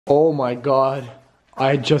Oh my god,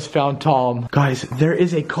 I just found Tom. Guys, there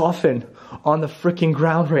is a coffin on the freaking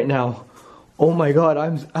ground right now. Oh my god,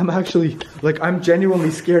 I'm actually, like, I'm genuinely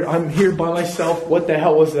scared. I'm here by myself. What the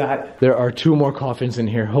hell was that? There are 2 more coffins in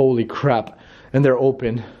here. Holy crap. And they're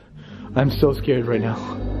open. I'm so scared right now.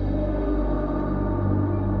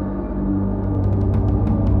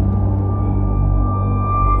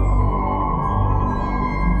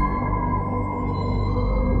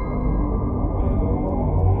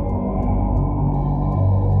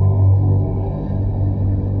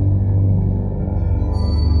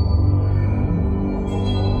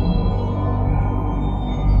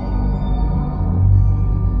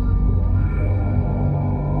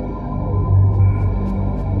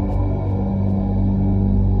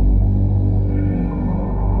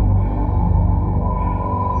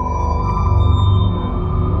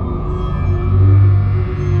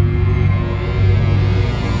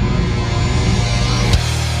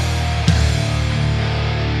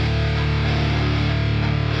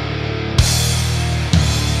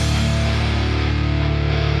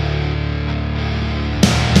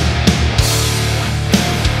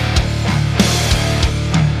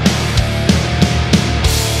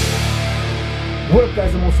 What up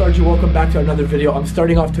guys, I'm Moe Sargi. Welcome back to another video. I'm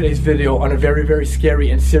starting off today's video on a very, very scary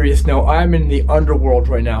and serious note. I'm in the underworld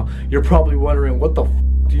right now. You're probably wondering, what the f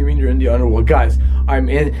do you mean you're in the underworld? Guys, I'm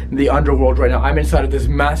in the underworld right now. I'm inside of this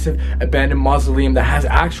massive abandoned mausoleum that has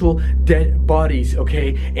actual dead bodies,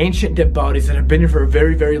 okay? Ancient dead bodies that have been here for a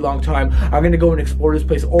very, very long time. I'm gonna go and explore this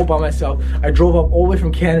place all by myself. I drove up all the way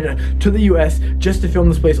from Canada to the US just to film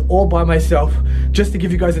this place all by myself, just to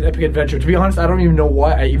give you guys an epic adventure. To be honest, I don't even know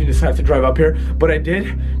why I even decided to drive up here, but I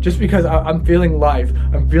did just because I'm feeling live.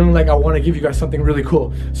 I'm feeling like I want to give you guys something really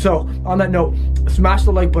cool. So, on that note, smash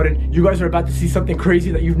the like button. You guys are about to see something crazy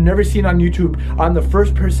that you've never seen on YouTube. I'm the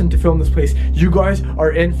first person to film this place. You guys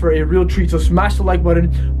are in for a real treat. So smash the like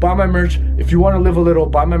button, buy my merch. If you want to live a little,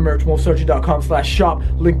 buy my merch, moesargi.com/shop,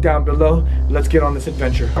 link down below. Let's get on this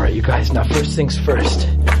adventure. All right, you guys, now first things first.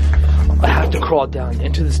 I have to crawl down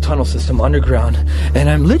into this tunnel system underground, and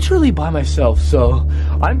I'm literally by myself. So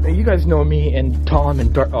you guys know me and Tom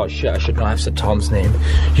and Dark. Oh shit, I should not have said Tom's name.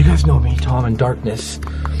 You guys know me, Tom and Darkness.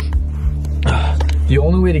 The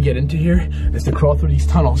only way to get into here is to crawl through these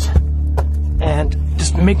tunnels and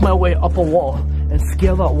just make my way up a wall and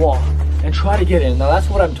scale that wall and try to get in. Now that's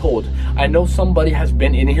what I'm told. I know somebody has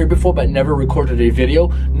been in here before but never recorded a video.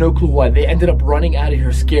 No clue why. They ended up running out of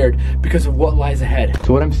here scared because of what lies ahead.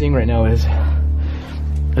 So what I'm seeing right now is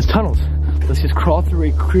tunnels. Let's just crawl through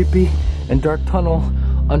a creepy and dark tunnel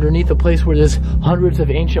underneath a place where there's hundreds of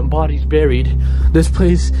ancient bodies buried. This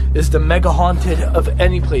place is the mega haunted of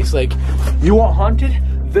any place. Like, you want haunted?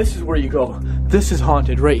 This is where you go. This is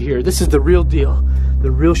haunted right here. This is the real deal.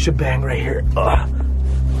 The real shebang right here. I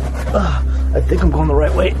think I'm going the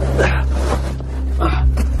right way.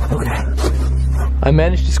 Okay. I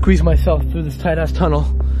managed to squeeze myself through this tight ass tunnel.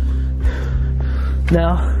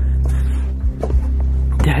 Now,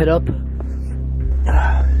 to head up.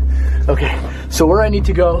 Okay, so where I need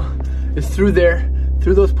to go is through there,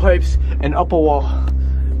 through those pipes, and up a wall.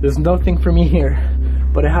 There's nothing for me here,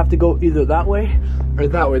 but I have to go either that way or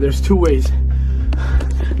that way. There's 2 ways.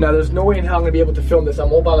 Now, there's no way in hell I'm gonna be able to film this.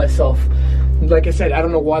 I'm all by myself. Like I said, I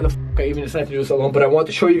don't know why the f I even decided to do this alone, but I want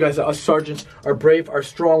to show you guys that us sergeants are brave, are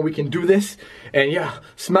strong, we can do this. And yeah,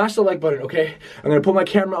 smash the like button, okay? I'm gonna put my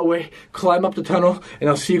camera away, climb up the tunnel, and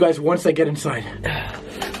I'll see you guys once I get inside.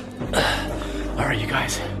 Alright, you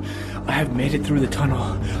guys. I have made it through the tunnel.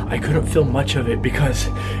 I couldn't film much of it because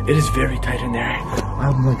it is very tight in there.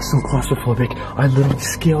 I'm like so claustrophobic. I literally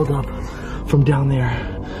scaled up from down there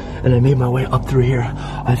and I made my way up through here.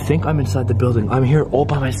 I think I'm inside the building. I'm here all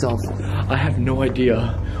by myself. I have no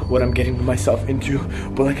idea what I'm getting myself into,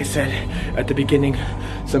 but like I said at the beginning,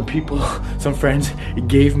 some people, some friends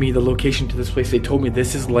gave me the location to this place. They told me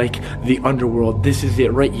this is like the underworld. This is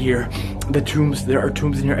it right here. The tombs, there are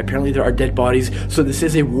tombs in here. Apparently there are dead bodies. So this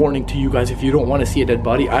is a warning to you guys. If you don't want to see a dead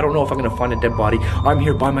body, I don't know if I'm gonna find a dead body. I'm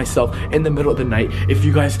here by myself in the middle of the night. If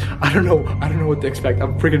you guys, I don't know what to expect.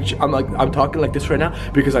 I'm talking like this right now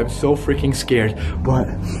because I'm so freaking scared. But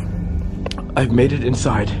I've made it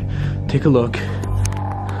inside. Take a look.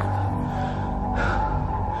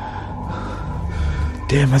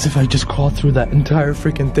 Damn, as if I just crawled through that entire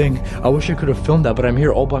freaking thing. I wish I could have filmed that, but I'm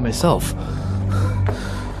here all by myself.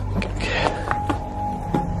 Okay.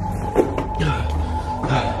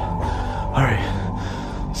 Alright,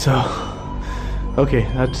 so, okay,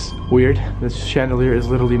 that's weird. This chandelier is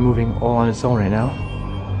literally moving all on its own right now.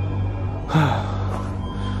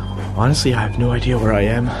 Honestly, I have no idea where I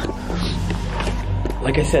am.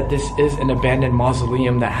 Like I said, this is an abandoned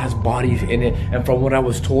mausoleum that has bodies in it. And from what I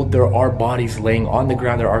was told, there are bodies laying on the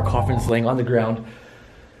ground. There are coffins laying on the ground.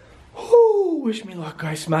 Whew, wish me luck,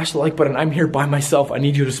 guys. Smash the like button. I'm here by myself. I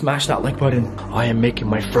need you to smash that like button. I am making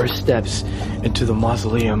my first steps into the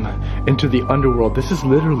mausoleum, into the underworld. This is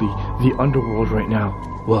literally the underworld right now.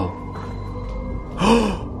 Whoa.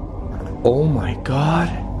 Oh my God.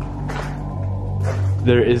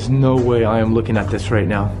 There is no way I am looking at this right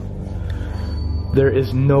now. There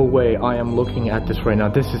is no way I am looking at this right now.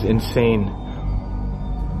 This is insane.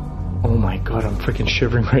 Oh my God, I'm freaking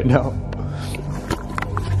shivering right now.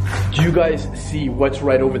 Do you guys see what's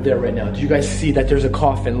right over there right now? Do you guys see that there's a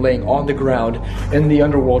coffin laying on the ground in the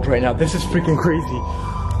underworld right now? This is freaking crazy.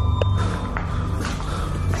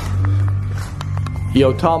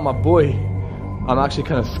 Yo, Tom, my boy. I'm actually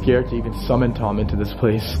kind of scared to even summon Tom into this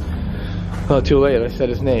place. Well, too late, I said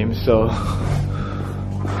his name, so...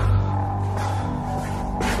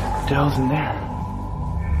 What the hell's in there?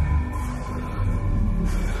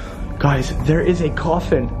 Guys, there is a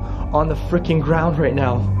coffin on the freaking ground right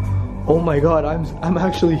now. Oh my God, I'm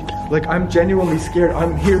actually, like, I'm genuinely scared.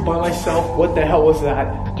 I'm here by myself. What the hell was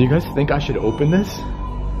that? Do you guys think I should open this?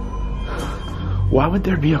 Why would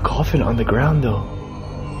there be a coffin on the ground though?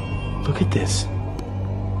 Look at this.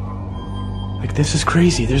 Like, this is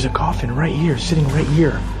crazy. There's a coffin right here, sitting right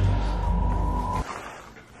here.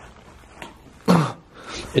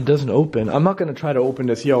 It doesn't open. I'm not gonna try to open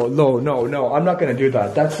this. Yo, no, I'm not gonna do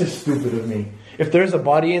that. That's just stupid of me. If there's a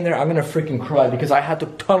body in there, I'm gonna freaking cry because I had to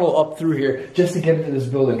tunnel up through here just to get into this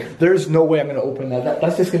building. There's no way I'm gonna open that.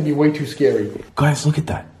 That's just gonna be way too scary. Guys, look at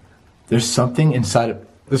that. There's something inside of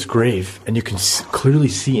this grave, and you can clearly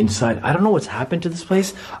see inside. I don't know what's happened to this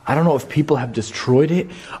place. I don't know if people have destroyed it.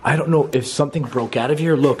 I don't know if something broke out of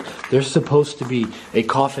here. Look, there's supposed to be a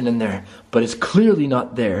coffin in there, but it's clearly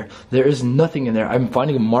not there. There is nothing in there. I'm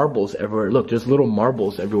finding marbles everywhere. Look, there's little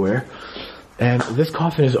marbles everywhere. And this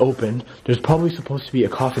coffin is open. There's probably supposed to be a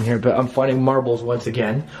coffin here, but I'm finding marbles once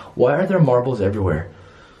again. Why are there marbles everywhere?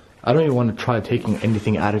 I don't even want to try taking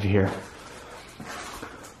anything out of here.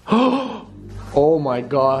 Oh my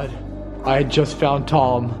God. I just found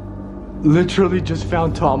Tom. Literally just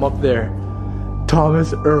found Tom up there.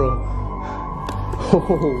 Thomas Earl.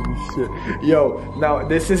 Holy shit. Yo, now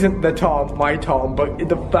this isn't the Tom, my Tom, but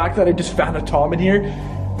the fact that I just found a Tom in here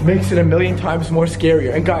makes it a million times more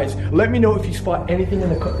scarier. And guys, let me know if you spot anything in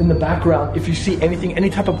the background, if you see anything, any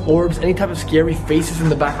type of orbs, any type of scary faces in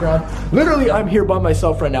the background. Literally, I'm here by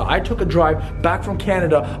myself right now. I took a drive back from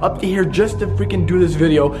Canada up to here just to freaking do this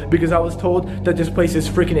video because I was told that this place is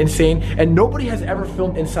freaking insane and nobody has ever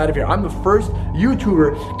filmed inside of here. I'm the first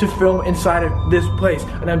YouTuber to film inside of this place,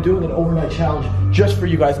 and I'm doing an overnight challenge just for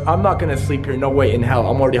you guys. I'm not gonna sleep here, no way in hell.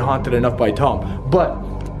 I'm already haunted enough by Tom, but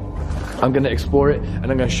I'm gonna explore it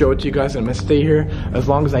and I'm gonna show it to you guys, and I'm gonna stay here as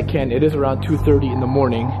long as I can. It is around 2:30 in the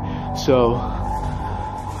morning, so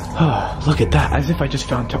look at that, as if I just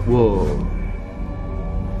found whoa.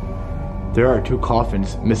 There are 2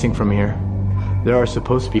 coffins missing from here. There are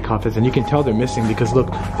supposed to be coffins, and you can tell they're missing because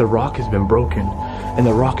look, the rock has been broken and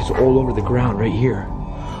the rock is all over the ground right here.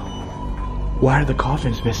 Why are the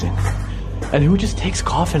coffins missing? And who just takes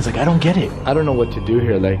coffins? Like, I don't get it. I don't know what to do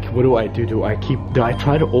here. Like, what do I do? Do I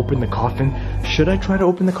try to open the coffin? Should I try to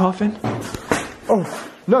open the coffin? Oh,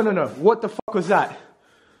 no. What the fuck was that?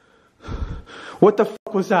 What the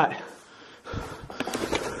fuck was that?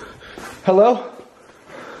 Hello?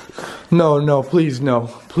 No, please no.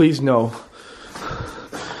 Please no.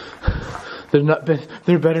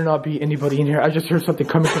 There better not be anybody in here. I just heard something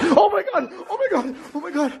coming from, oh my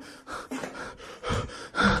God.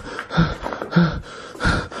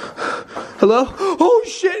 Hello? Oh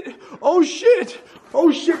shit!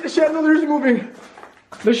 The chandelier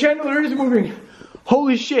is moving.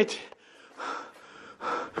 Holy shit.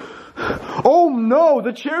 Oh no,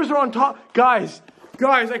 the chairs are on top. Guys,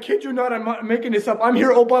 I kid you not, I'm not making this up. I'm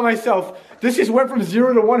here all by myself. This just went from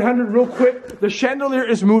 0 to 100 real quick. The chandelier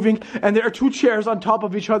is moving and there are 2 chairs on top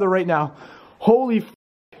of each other right now. Holy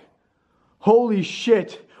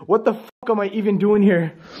shit. What the fuck am I even doing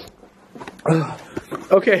here?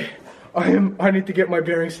 Okay. I need to get my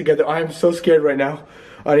bearings together. I am so scared right now.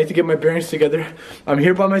 I need to get my bearings together. I'm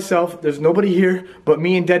here by myself. There's nobody here but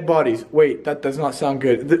me and dead bodies. Wait, that does not sound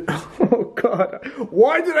good. Oh God.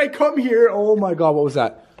 Why did I come here? Oh my God, what was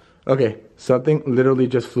that? Okay, something literally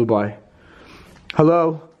just flew by.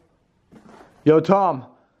 Hello? Yo, Tom.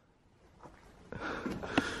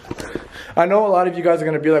 I know a lot of you guys are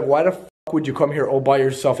going to be like, why the fuck would you come here all by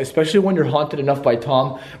yourself, especially when you're haunted enough by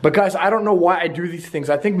Tom? But guys, I don't know why I do these things.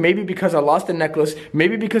 I think maybe because I lost the necklace,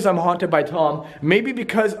 maybe because I'm haunted by Tom, maybe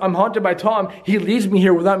because I'm haunted by Tom, he leaves me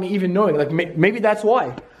here without me even knowing. Like, maybe that's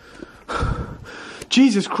why.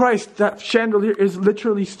 Jesus Christ, that chandelier is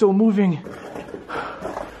literally still moving.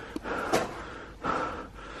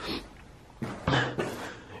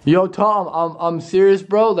 Yo, Tom, I'm serious,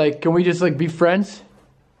 bro. Like, can we just, like, be friends?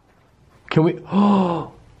 Can we?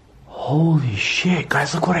 Oh, holy shit.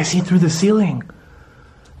 Guys, look what I see through the ceiling.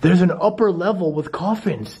 There's an upper level with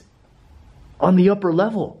coffins on the upper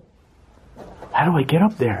level. How do I get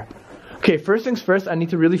up there? Okay, first things first, I need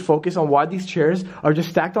to really focus on why these chairs are just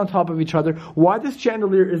stacked on top of each other, why this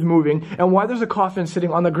chandelier is moving, and why there's a coffin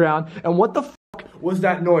sitting on the ground, and what the fuck was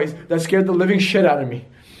that noise that scared the living shit out of me.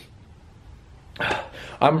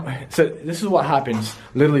 So this is what happens.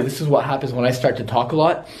 Literally, this is what happens when I start to talk a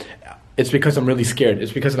lot. It's because I'm really scared.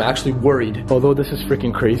 It's because I'm actually worried. Although this is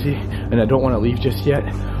freaking crazy, and I don't want to leave just yet,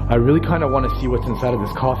 I really kind of want to see what's inside of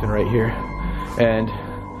this coffin right here. And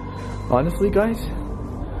honestly, guys,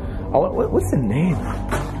 what's the name?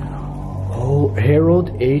 Oh,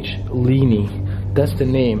 Harold H. Leaney. That's the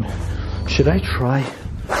name. Should I try?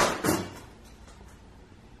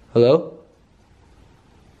 Hello?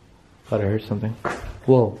 Thought I heard something.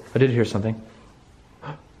 Whoa, I did hear something.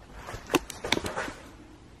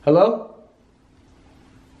 Hello?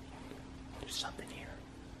 There's something here.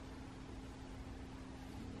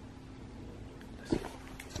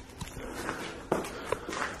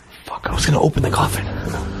 Fuck, I was gonna open the coffin.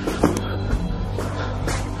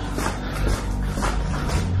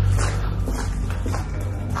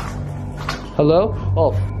 Hello?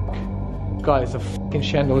 Oh, fuck. Guys, a fucking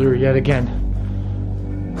chandelier yet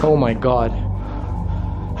again. Oh my god.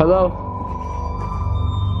 Hello?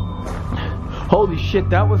 Holy shit,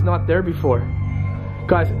 that was not there before.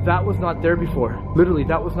 Guys, that was not there before. Literally,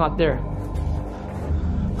 that was not there.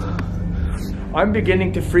 I'm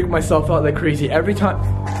beginning to freak myself out like crazy every time.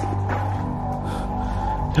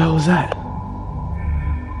 What the hell was that?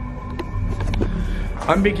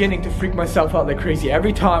 I'm beginning to freak myself out like crazy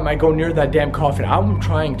every time I go near that damn coffin. I'm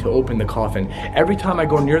trying to open the coffin. Every time I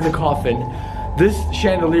go near the coffin, this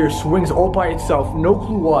chandelier swings all by itself. No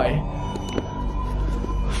clue why.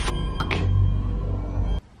 Fuck.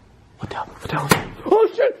 What the hell? What the hell is that? Oh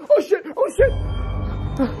shit! Oh shit! Oh shit!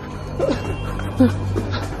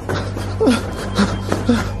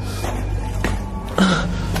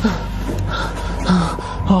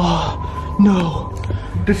 Oh no.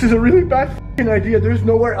 This is a really bad f***ing idea. There's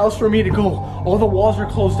nowhere else for me to go. All the walls are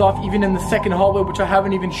closed off, even in the second hallway, which I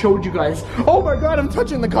haven't even showed you guys. Oh my god, I'm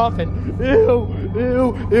touching the coffin. Ew,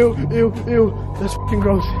 ew, ew, ew, ew. That's f***ing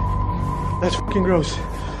gross. That's f***ing gross.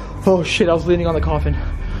 Oh shit, I was leaning on the coffin.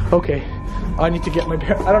 Okay, I need to get my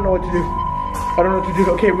bear. I don't know what to do. I don't know what to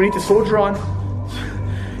do. Okay, we need to soldier on.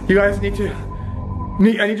 You guys need to...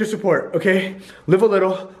 I need your support, okay? Live a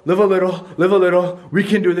little, live a little, live a little. We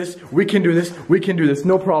can do this, we can do this, we can do this,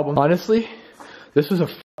 no problem. Honestly, this was a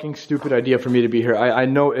fucking stupid idea for me to be here. I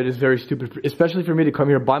know it is very stupid, especially for me to come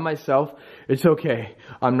here by myself. It's okay.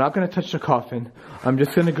 I'm not gonna touch the coffin. I'm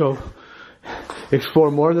just gonna go explore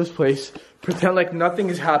more of this place, pretend like nothing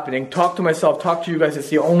is happening, talk to myself, talk to you guys. It's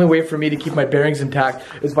the only way for me to keep my bearings intact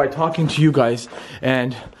is by talking to you guys.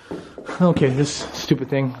 And, okay, this stupid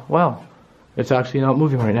thing, wow. It's actually not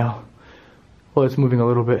moving right now. Well, it's moving a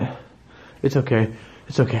little bit. It's okay.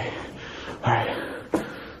 It's okay. Alright.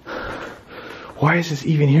 Why is this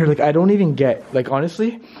even here? Like, I don't even get, like,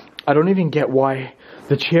 honestly, I don't even get why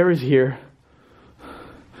the chair is here.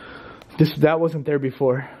 That wasn't there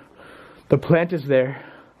before. The plant is there.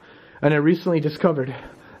 And I recently discovered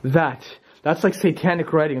that. That's like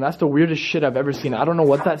satanic writing. That's the weirdest shit I've ever seen. I don't know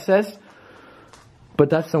what that says, but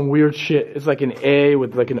that's some weird shit. It's like an A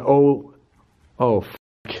with like an O. Oh,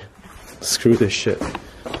 f***. Screw this shit.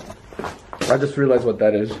 I just realized what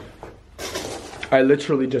that is. I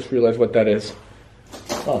literally just realized what that is.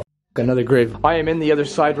 Oh, f***, another grave. I am in the other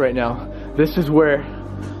side right now. This is where...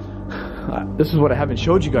 this is what I haven't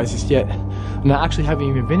showed you guys just yet. And I actually haven't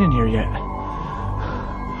even been in here yet.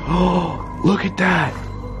 Oh, look at that.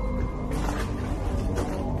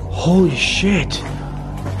 Holy shit.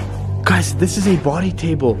 Guys, this is a body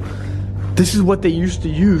table. This is what they used to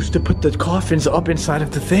use to put the coffins up inside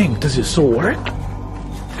of the thing. Does it still work?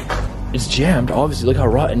 It's jammed, obviously. Look how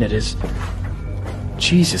rotten it is.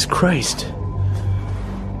 Jesus Christ.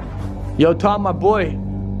 Yo, Tom, my boy.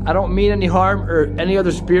 I don't mean any harm, or any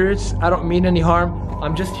other spirits. I don't mean any harm.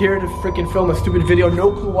 I'm just here to freaking film a stupid video.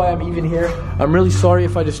 No clue why I'm even here. I'm really sorry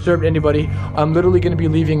if I disturbed anybody. I'm literally going to be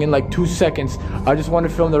leaving in like 2 seconds. I just want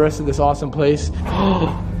to film the rest of this awesome place.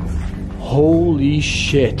 Holy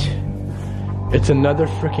shit. It's another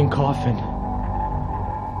freaking coffin.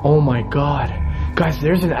 Oh my god. Guys,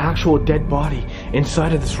 there's an actual dead body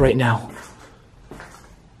inside of this right now.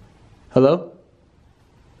 Hello?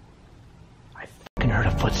 I fucking heard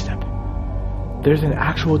a footstep. There's an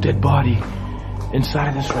actual dead body inside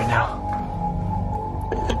of this right now.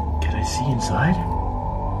 Can I see inside?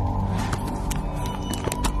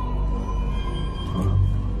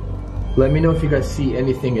 Let me know if you guys see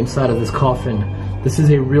anything inside of this coffin. This is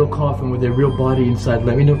a real coffin with a real body inside.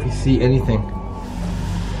 Let me know if you see anything.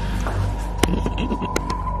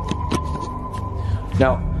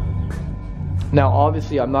 Now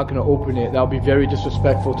obviously I'm not gonna open it. That'll be very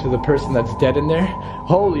disrespectful to the person that's dead in there.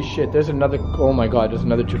 Holy shit, there's another, oh my god, there's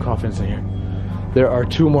another 2 coffins in here. There are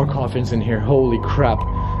 2 more coffins in here, holy crap.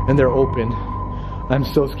 And they're open. I'm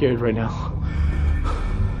so scared right now.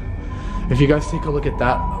 If you guys take a look at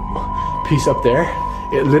that piece up there,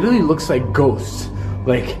 it literally looks like ghosts.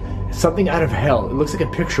 Like something out of hell. It looks like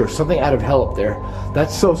a picture of something out of hell up there.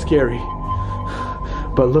 That's so scary.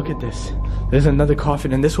 But look at this. There's another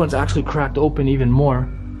coffin, and this one's actually cracked open even more.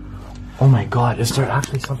 Oh my god, is there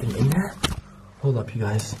actually something in there? Hold up, you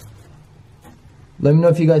guys. Let me know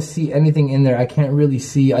if you guys see anything in there. I can't really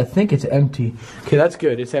see. I think it's empty. Okay, that's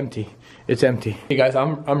good. It's empty. It's empty. Hey guys,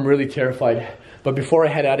 I'm really terrified. But before I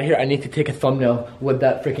head out of here, I need to take a thumbnail with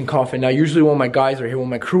that freaking coffin. Now, usually when my guys are here, when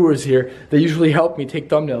my crew is here, they usually help me take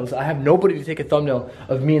thumbnails. I have nobody to take a thumbnail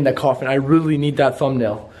of me in that coffin. I really need that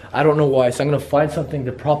thumbnail. I don't know why, so I'm gonna find something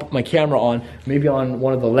to prop up my camera on, maybe on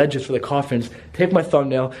one of the ledges for the coffins, take my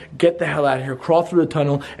thumbnail, get the hell out of here, crawl through the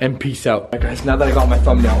tunnel, and peace out. Alright guys, now that I got my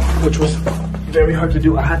thumbnail, which was very hard to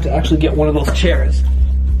do, I had to actually get one of those chairs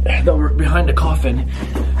that were behind the coffin.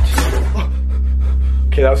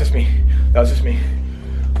 Okay, that was just me. That was just me.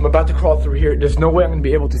 I'm about to crawl through here. There's no way I'm gonna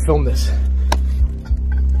be able to film this.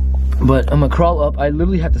 But I'm gonna crawl up. I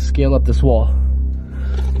literally had to scale up this wall.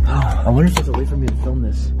 Oh, I wonder if there's a way for me to film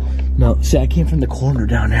this. No, see, I came from the corner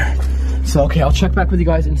down there. So, okay, I'll check back with you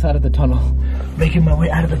guys inside of the tunnel. Making my way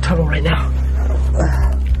out of the tunnel right now.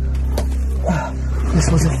 This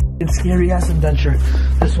was a f***ing scary ass adventure.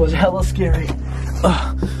 This was hella scary.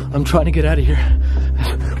 I'm trying to get out of here.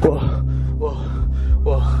 Whoa, whoa,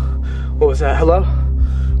 whoa. What was that? Hello?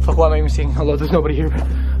 Fuck, why am I even saying hello? There's nobody here.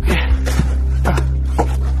 Okay.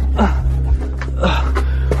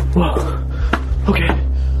 Whoa. Okay.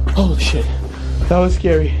 Holy shit. That was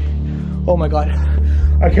scary. Oh my god.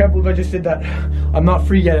 I can't believe I just did that. I'm not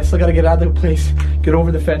free yet. I still gotta get out of the place, get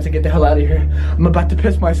over the fence, and get the hell out of here. I'm about to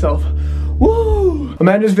piss myself. Woo! I'm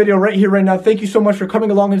ending this video right here, right now. Thank you so much for coming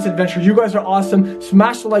along in this adventure. You guys are awesome.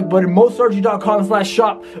 Smash the like button.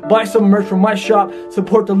 MoeSargi.com/shop. Buy some merch from my shop.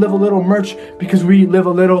 Support the Live a Little merch because we live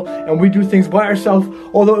a little and we do things by ourselves.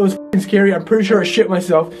 Although it was f***ing scary, I'm pretty sure I shit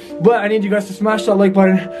myself. But I need you guys to smash that like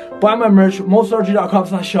button. Buy my merch.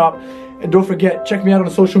 MoeSargi.com/shop. And don't forget, check me out on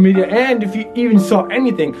social media. And if you even saw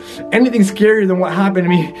anything scarier than what happened to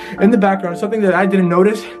me in the background, something that I didn't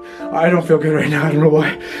notice, I don't feel good right now. I don't know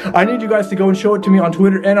why. I need you guys to go and show it to me on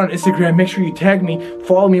Twitter and on Instagram. Make sure you tag me,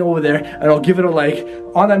 follow me over there, and I'll give it a like.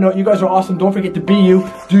 On that note, you guys are awesome. Don't forget to be you,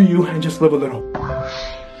 do you, and just live a little.